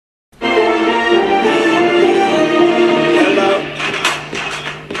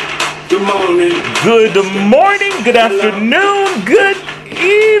Good morning, good afternoon, good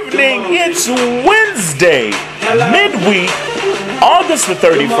evening. It's Wednesday, midweek, August the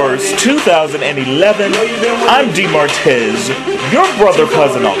 31st, 2011. I'm D. Martez, your brother,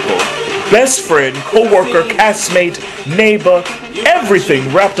 cousin, uncle, best friend, co-worker, castmate, neighbor,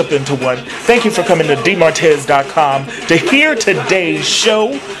 everything wrapped up into one. Thank you for coming to dmartez.com to hear today's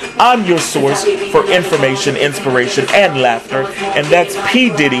show. I'm your source for information, inspiration, and laughter, and that's P.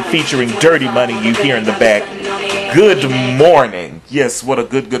 Diddy featuring Dirty Money you hear in the back. Good morning. Yes, what a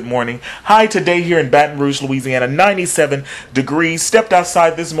good morning. Hi, today here in Baton Rouge, Louisiana, 97 degrees. Stepped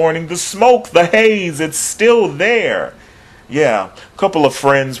outside this morning. The smoke, the haze, it's still there. Yeah, a couple of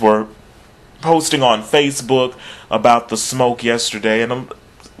friends were posting on Facebook about the smoke yesterday, and a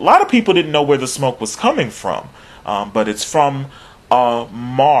lot of people didn't know where the smoke was coming from, but it's from a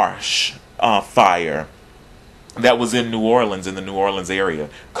marsh fire that was in New Orleans, in the New Orleans area,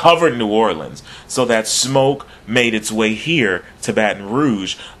 covered New Orleans. So that smoke made its way here to Baton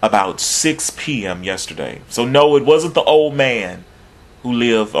Rouge about 6 p.m. yesterday. So no, it wasn't the old man who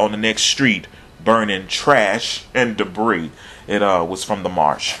lived on the next street burning trash and debris. It was from the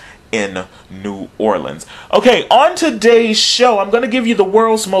marsh in New Orleans. Okay, on today's show, I'm going to give you the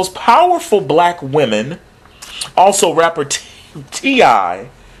world's most powerful black women. Also, rapper T.I.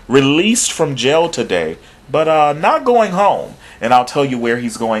 released from jail today, but not going home. And I'll tell you where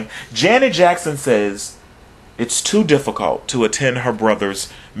he's going. Janet Jackson says it's too difficult to attend her brother's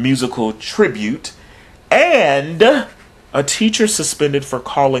musical tribute. And a teacher suspended for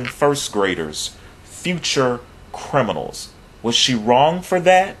calling first graders future criminals. Was she wrong for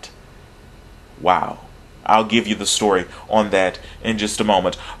that? Wow. I'll give you the story on that in just a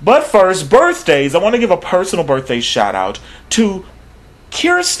moment. But first, birthdays. I want to give a personal birthday shout out to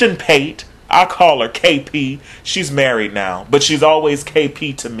Kirsten Pate. I call her KP. She's married now, but she's always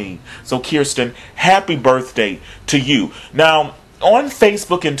KP to me. So Kirsten, happy birthday to you. Now, on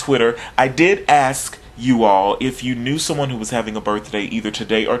Facebook and Twitter, I did ask you all, if you knew someone who was having a birthday either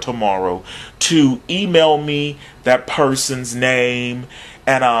today or tomorrow, to email me that person's name,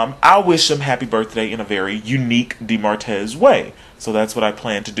 and I'll wish them happy birthday in a very unique DeMartez way. So that's what I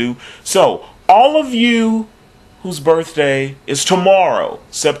plan to do. So all of you whose birthday is tomorrow,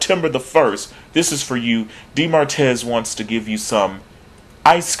 September the 1st, this is for you. DeMartez wants to give you some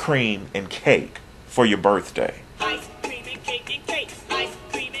ice cream and cake for your birthday. Ice cream and cake and cake. Ice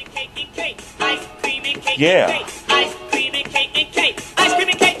cream and cake and cake. Ice cream and cake Yeah. and cake. Ice cream and cake and cake. Ice cream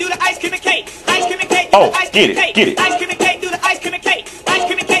and cake, do the ice cream and cake. Ice cream and cake, do Oh, the ice get cream it, and cake. get it. Ice cream and cake, do the ice cream and cake. Ice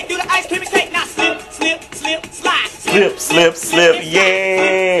cream and cake, do the ice cream and cake. Now slip, slip, slip, slide. Slip,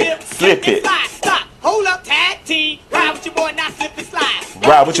 yeah. Slip it. Slide, stop. Hold up, tag team. Ride with your boy, not slip and slide.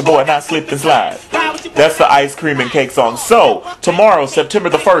 Ride with your boy, not slip and slide. Ride with your boy, That's the ice cream and cake song. So, tomorrow, September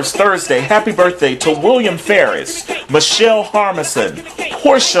the 1st, Thursday, happy birthday to William Ferris, Michelle Harmison,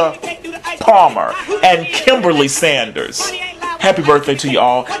 Portia Palmer, and Kimberly Sanders. Happy birthday to you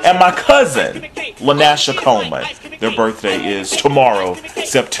all. And my cousin, Lanasha Coleman. Their birthday is tomorrow,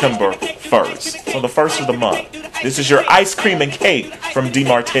 September 1st. So the first of the month. This is your ice cream and cake from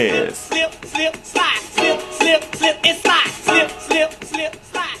DeMartez. Slip, slip, slide. Slip, slip, slip, and slide. Slip, slip, slip,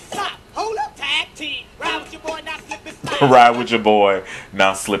 slide. Stop. Hold up, tag team. Ride with your boy, not slip and slide. Ride with your boy,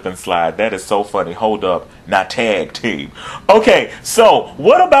 now slip and slide. That is so funny. Hold up, not tag team. Okay, so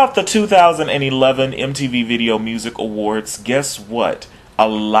what about the 2011 MTV Video Music Awards? Guess what? A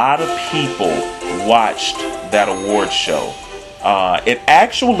lot of people watched that award show. It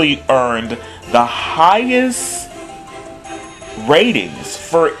actually earned the highest ratings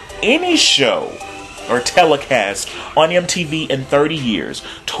for any show or telecast on MTV in 30 years.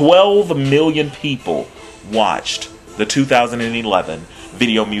 12 million people watched the 2011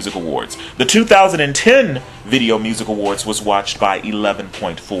 Video Music Awards. The 2010 Video Music Awards was watched by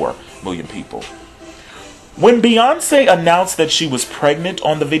 11.4 million people. When Beyonce announced that she was pregnant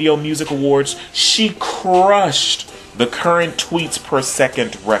on the Video Music Awards, she crushed the current tweets per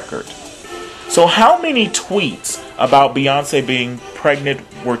second record. So how many tweets about Beyonce being pregnant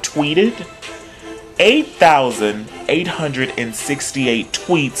were tweeted? 8,868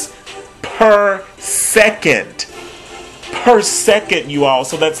 tweets per second. Per second, you all.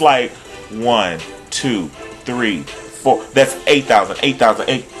 So that's like 1, 2, 3, 4. That's 8,000.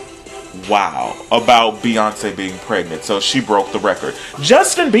 8,000. Wow. About Beyonce being pregnant. So she broke the record.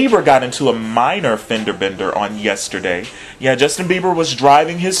 Justin Bieber got into a minor fender bender on yesterday. Yeah, Justin Bieber was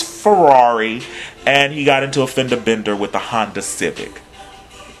driving his Ferrari and he got into a fender bender with the Honda Civic.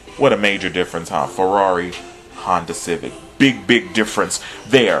 What a major difference, huh? Ferrari, Honda Civic. Big difference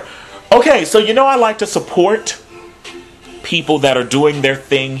there. Okay, so you know I like to support people that are doing their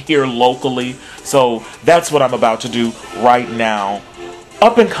thing here locally. So that's what I'm about to do right now.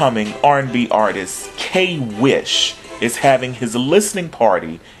 Up and coming R&B artist K-Wish is having his listening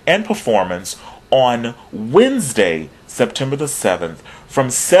party and performance on Wednesday, September the 7th from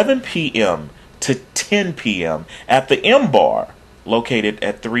 7 p.m. to 10 p.m. at the M Bar, located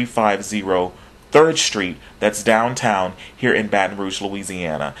at 350 3rd Street. That's downtown here in Baton Rouge,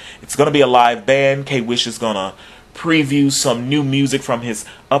 Louisiana. It's going to be a live band. K-Wish is going to preview some new music from his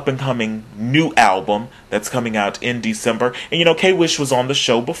up-and-coming new album that's coming out in December. And you know, K-Wish was on the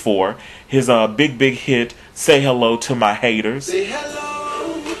show before. His big hit, Say Hello to My Haters. Say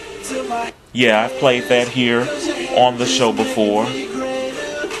hello to my Yeah, I've played that here on the show before.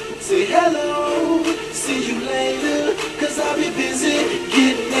 Say hello, see you later, 'cause I'll be busy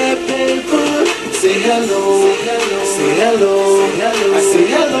getting that paper. Say hello, say hello, I say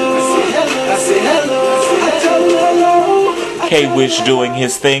hello, I say hello, I tell you hello. K-Wish doing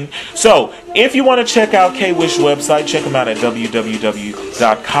his thing. So, if you want to check out K-Wish website, check him out at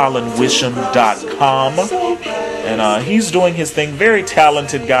www.colinwisham.com. And he's doing his thing. Very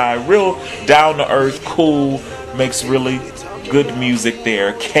talented guy. Real down-to-earth, cool. Makes really good music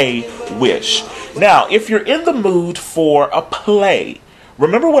there. K-Wish. Now, if you're in the mood for a play,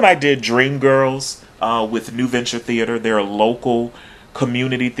 remember when I did Dreamgirls with New Venture Theater? They're a local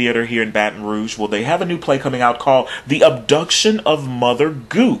community theater here in Baton Rouge. Well, they have a new play coming out called The Abduction of Mother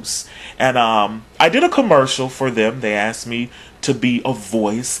Goose. And I did a commercial for them. They asked me to be a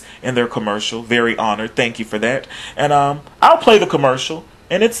voice in their commercial. Very honored. Thank you for that. And I'll play the commercial.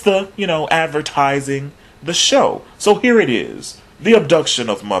 And it's the, advertising the show. So here it is. The Abduction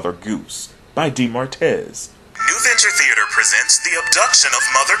of Mother Goose by D. Martez. New Venture Theater presents The Abduction of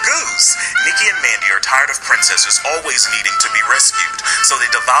Mother Goose. Nikki and Mandy are tired of princesses always needing to be rescued, so they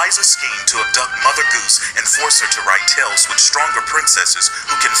devise a scheme to abduct Mother Goose and force her to write tales with stronger princesses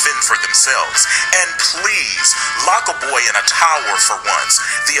who can fend for themselves. And please, lock a boy in a tower for once.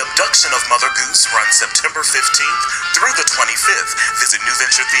 The Abduction of Mother Goose runs September 15th through the 25th. Visit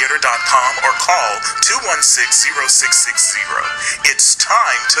newventuretheater.com or call 216-0660. It's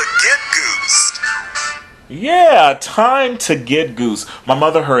time to get goosed. Yeah, time to get goose. My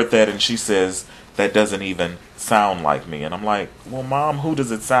mother heard that and she says, that doesn't even sound like me. And I'm like, well, Mom, who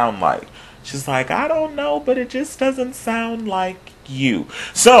does it sound like? She's like, I don't know, but it just doesn't sound like you.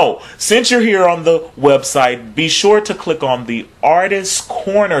 So, since you're here on the website, be sure to click on the Artist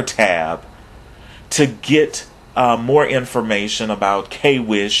Corner tab to get more information about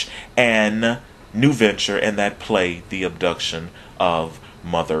K-Wish and New Venture and that play, The Abduction of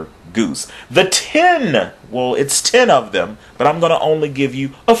Mother Goose. The 10, well, it's 10 of them, but I'm going to only give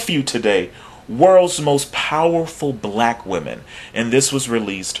you a few today. World's Most Powerful Black Women. And this was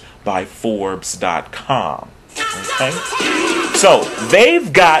released by Forbes.com. Okay? So,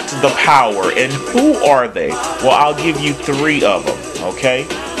 they've got the power. And who are they? Well, I'll give you 3 of them. Okay?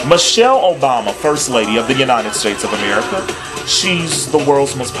 Michelle Obama, First Lady of the United States of America. She's the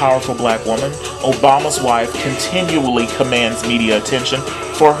world's most powerful black woman. Obama's wife continually commands media attention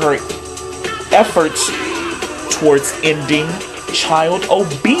for her efforts towards ending child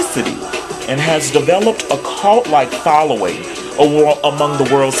obesity and has developed a cult-like following among the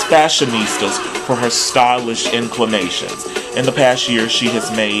world's fashionistas for her stylish inclinations. In the past year, she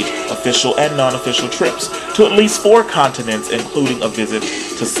has made official and non-official trips to at least 4 continents, including a visit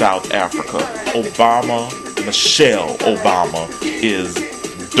to South Africa. Michelle Obama is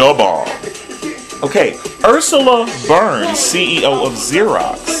the bomb. Okay, Ursula Burns, CEO of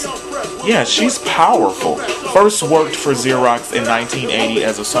Xerox. Yeah, she's powerful. First worked for Xerox in 1980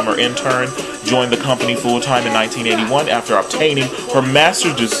 as a summer intern, joined the company full-time in 1981 after obtaining her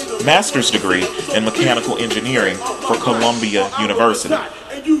master's degree in mechanical engineering for Columbia University.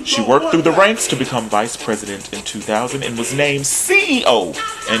 She worked through the ranks to become vice president in 2000 and was named CEO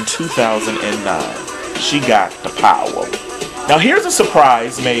in 2009. She got the power. Now here's a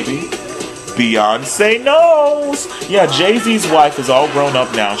surprise, maybe. Beyonce knows. Yeah, Jay-Z's wife is all grown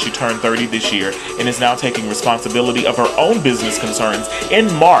up now. She turned 30 this year and is now taking responsibility of her own business concerns.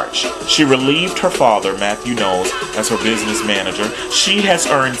 In March, she relieved her father, Matthew Knowles, as her business manager. She has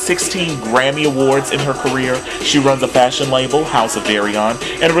earned 16 Grammy Awards in her career. She runs a fashion label, House of Darion,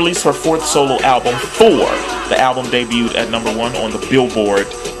 and released her 4th solo album, 4. The album debuted at number 1 on the Billboard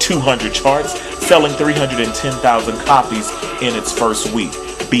 200 charts, selling 310,000 copies in its first week.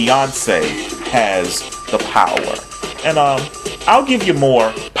 Beyonce has the power. And I'll give you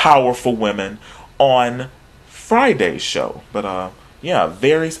more powerful women on Friday's show. But yeah,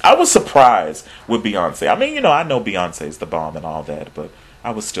 I was surprised with Beyonce. I mean, I know Beyonce's the bomb and all that, but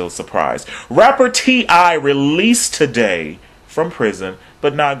I was still surprised. Rapper T.I. released today from prison,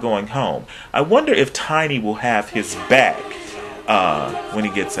 but not going home. I wonder if Tiny will have his back when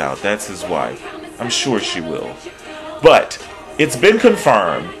he gets out. That's his wife. I'm sure she will. But it's been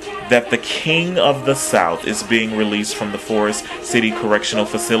confirmed that the King of the South is being released from the Forest City Correctional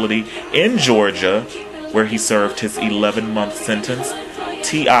Facility in Georgia, where he served his 11-month sentence.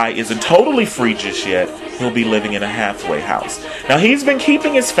 T.I. isn't totally free just yet. He'll be living in a halfway house. Now, he's been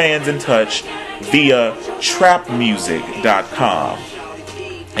keeping his fans in touch via trapmusic.com.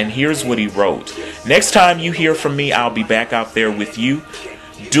 And here's what he wrote. Next time you hear from me, I'll be back out there with you,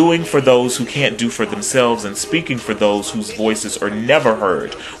 doing for those who can't do for themselves and speaking for those whose voices are never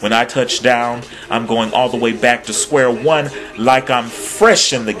heard. When I touch down, I'm going all the way back to square one like I'm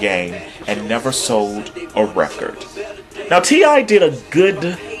fresh in the game and never sold a record. Now, T.I. did a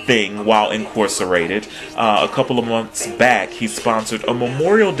good thing while incarcerated. A couple of months back, he sponsored a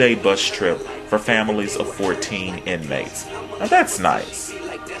Memorial Day bus trip for families of 14 inmates. Now, that's nice.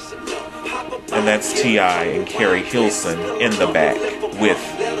 And that's T.I. and Carrie Hilson in the back with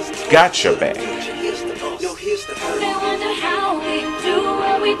Got Your Back.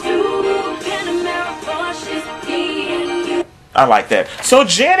 I like that. So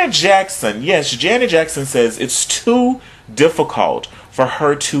Janet Jackson, yes, Janet Jackson says it's too difficult for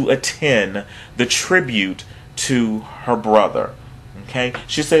her to attend the tribute to her brother. Okay?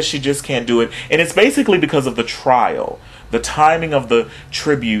 She says she just can't do it. And it's basically because of the trial. The timing of the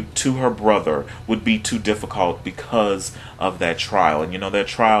tribute to her brother would be too difficult because of that trial. And you know, that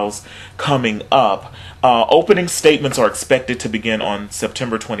trial's coming up. Opening statements are expected to begin on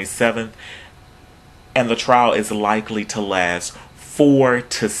September 27th. And the trial is likely to last 4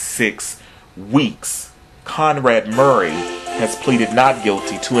 to 6 weeks. Conrad Murray has pleaded not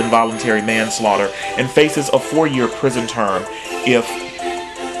guilty to involuntary manslaughter and faces a 4-year prison term if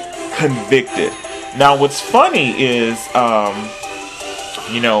convicted. Now, what's funny is,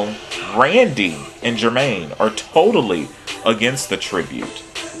 Randy and Jermaine are totally against the tribute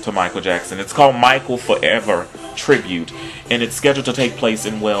to Michael Jackson. It's called Michael Forever Tribute, and it's scheduled to take place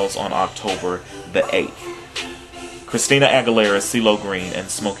in Wells on October the 8th. Christina Aguilera, CeeLo Green, and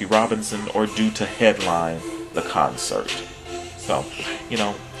Smokey Robinson are due to headline the concert. So,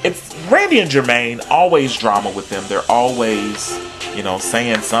 it's Randy and Jermaine, always drama with them. They're always,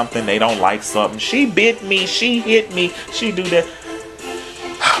 saying something, they don't like something. She bit me, she hit me, she do that.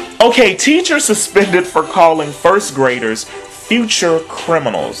 Okay, teacher suspended for calling first graders future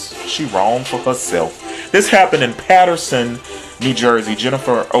criminals. She wrong for herself. This happened in Paterson, New Jersey.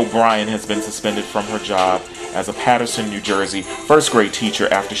 Jennifer O'Brien has been suspended from her job as a Paterson, New Jersey first grade teacher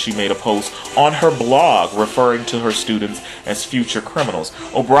after she made a post on her blog referring to her students as future criminals.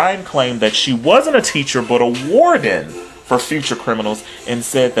 O'Brien claimed that she wasn't a teacher but a warden for future criminals and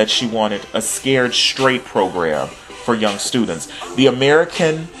said that she wanted a Scared Straight program for young students. The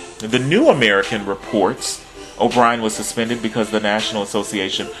New American reports O'Brien was suspended because the National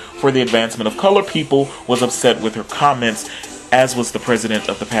Association for the Advancement of Colored People was upset with her comments, as was the president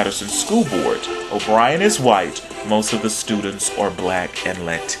of the Paterson School Board. O'Brien is white. Most of the students are black and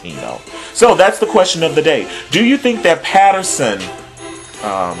Latino. So that's the question of the day. Do you think that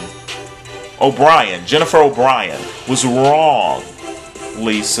Jennifer O'Brien, was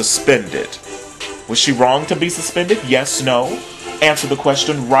wrongly suspended? Was she wrong to be suspended? Yes, no? Answer the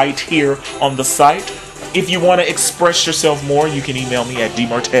question right here on the site. If you want to express yourself more, you can email me at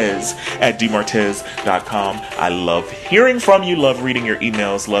dmartez@dmartez.com. I love hearing from you, love reading your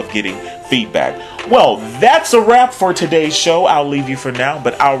emails, love getting feedback. Well, that's a wrap for today's show. I'll leave you for now,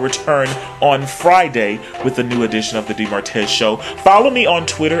 but I'll return on Friday with a new edition of the D. Martez Show. Follow me on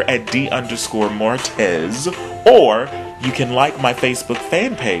Twitter at D_Martez, or you can like my Facebook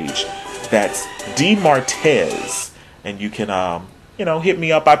fan page. That's D. Martez, and you can, hit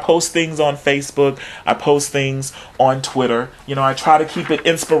me up. I post things on Facebook. I post things on Twitter. I try to keep it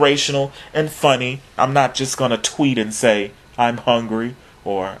inspirational and funny. I'm not just going to tweet and say, I'm hungry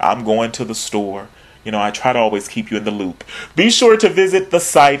or I'm going to the store. I try to always keep you in the loop. Be sure to visit the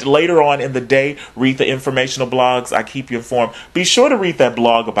site later on in the day. Read the informational blogs. I keep you informed. Be sure to read that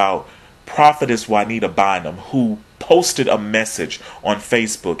blog about Prophetess Juanita Bynum, who posted a message on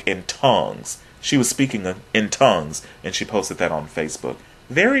Facebook in tongues. She was speaking in tongues, and she posted that on Facebook.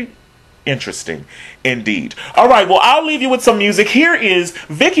 Very interesting indeed. All right, well, I'll leave you with some music. Here is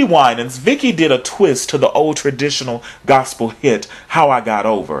Vicki Winans. Vicki did a twist to the old traditional gospel hit, How I Got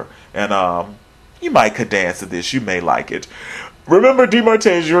Over. And you might could dance to this. You may like it. Remember, D.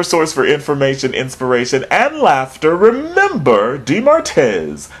 Martez, your source for information, inspiration, and laughter. Remember, D.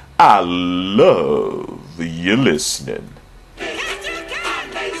 Martez, I love you listening.